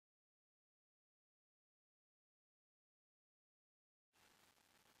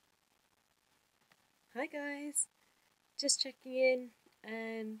Hi guys, just checking in.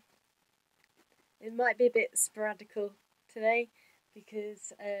 It might be a bit sporadical today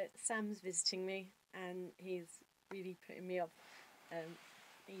because Sam's visiting me and he's really putting me off.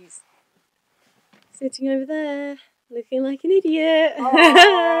 He's sitting over there looking like an idiot.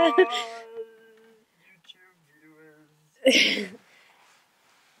 YouTube viewers.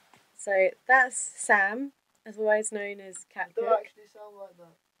 So that's Sam, otherwise known as Cat Cook. They don't actually sound like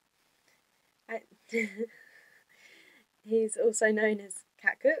that. He's also known as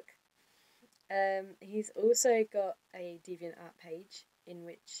Cat Cook. He's also got a Deviantart page in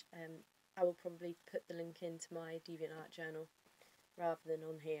which I will probably put the link into my Deviantart journal rather than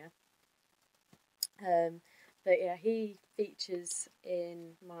on here. But yeah, he features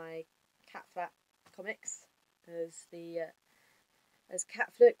in my Cat Flat comics as as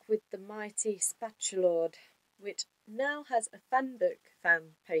Cat Flick with the mighty Spatulord, which now has a fanbook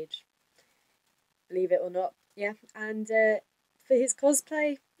fan page. Believe it or not, yeah. And for his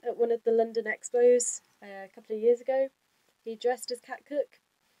cosplay at one of the London Expos a couple of years ago, he dressed as Cat Cook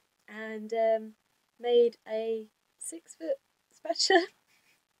and made a 6-foot spatula.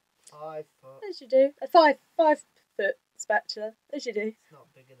 5 foot. As you do. A 5-foot spatula. As you do. It's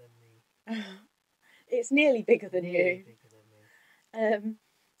not bigger than me. It's nearly bigger than you. Bigger than me.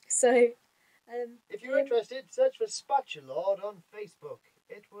 If you're interested, search for Spatulord on Facebook.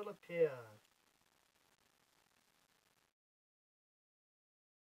 It will appear.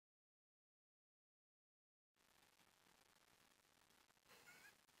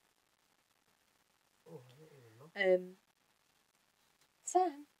 Oh, I don't even know.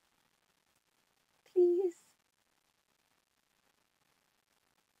 Sam, please.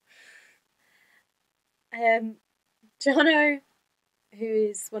 Jono, who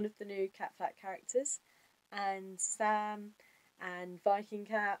is one of the new Cat Flat characters, and Sam and Viking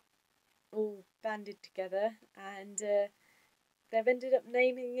Cat all banded together, and they've ended up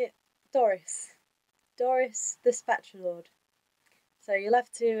naming it Doris. Doris the Spatulord. So you'll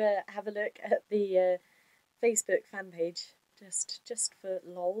have to have a look at the Facebook fan page just for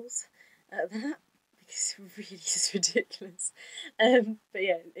lols at that, because it really is ridiculous. But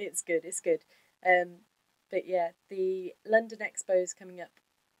yeah, it's good. But yeah, the London Expo is coming up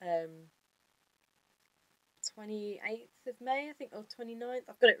 28th of May, I think, or 29th.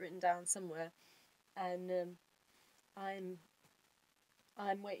 I've got it written down somewhere, and I'm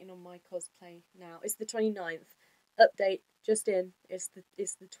waiting on my cosplay now. It's the 29th. Update just in. It's the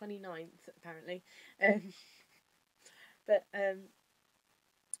 29th apparently.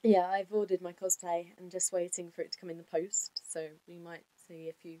 Yeah, I've ordered my cosplay and just waiting for it to come in the post, so we might see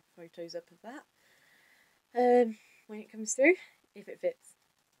a few photos up of that when it comes through. If it fits,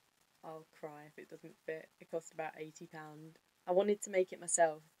 I'll cry. If it doesn't fit, it cost about £80. I wanted to make it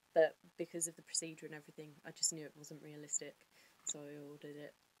myself, but because of the procedure and everything, I just knew it wasn't realistic, so I ordered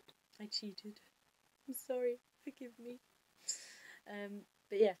it. I cheated. I'm sorry, forgive me.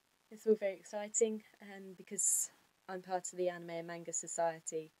 But yeah, it's all very exciting, and because I'm part of the Anime and Manga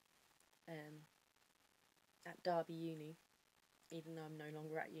Society at Derby Uni, even though I'm no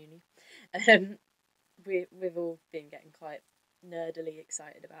longer at uni, we've all been getting quite nerdily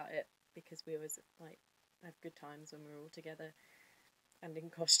excited about it, because we always have good times when we're all together and in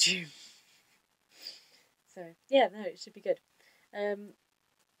costume. So yeah, no, it should be good.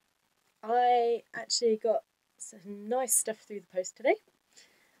 I actually got some nice stuff through the post today.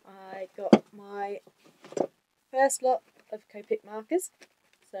 I got my first lot of Copic markers,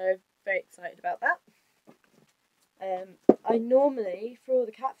 so very excited about that. I normally, for all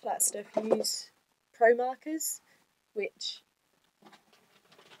the Cat Flat stuff, use Pro markers, which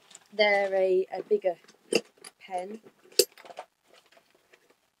they're a bigger pen.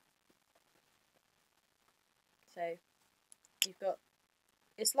 So you've got,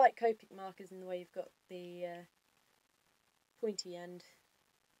 it's like Copic markers in the way you've got the pointy end,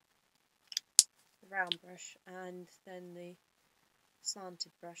 the round brush, and then the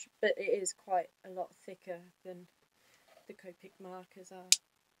slanted brush, but it is quite a lot thicker than the Copic markers are.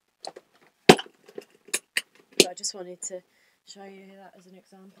 So I just wanted to show you that as an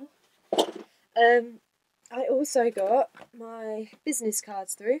example. I also got my business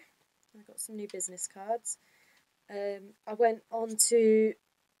cards through. I got some new business cards. I went on to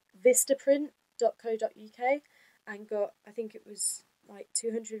vistaprint.co.uk and got, I think it was like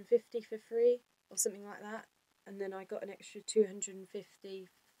 250 for free or something like that, and then I got an extra 250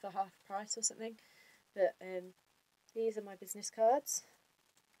 for half price or something. But these are my business cards,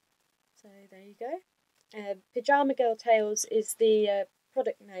 so there you go. Pyjama Girl Tales is the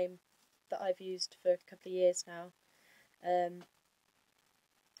product name that I've used for a couple of years now. I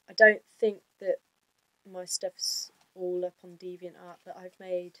don't think that my stuff's all up on Deviantart, but I've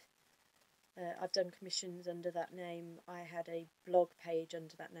done commissions under that name. I had a blog page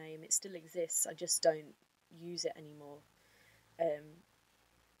under that name. It still exists. I just don't use it anymore.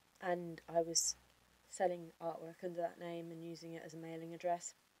 And I was selling artwork under that name and using it as a mailing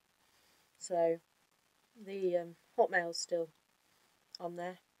address. So the Hotmail's still on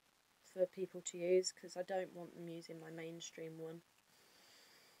there for people to use, because I don't want them using my mainstream one.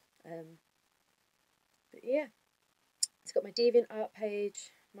 But yeah, it's got my Deviantart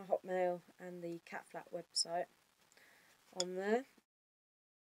page, my Hotmail, and the Cat Flat website on there.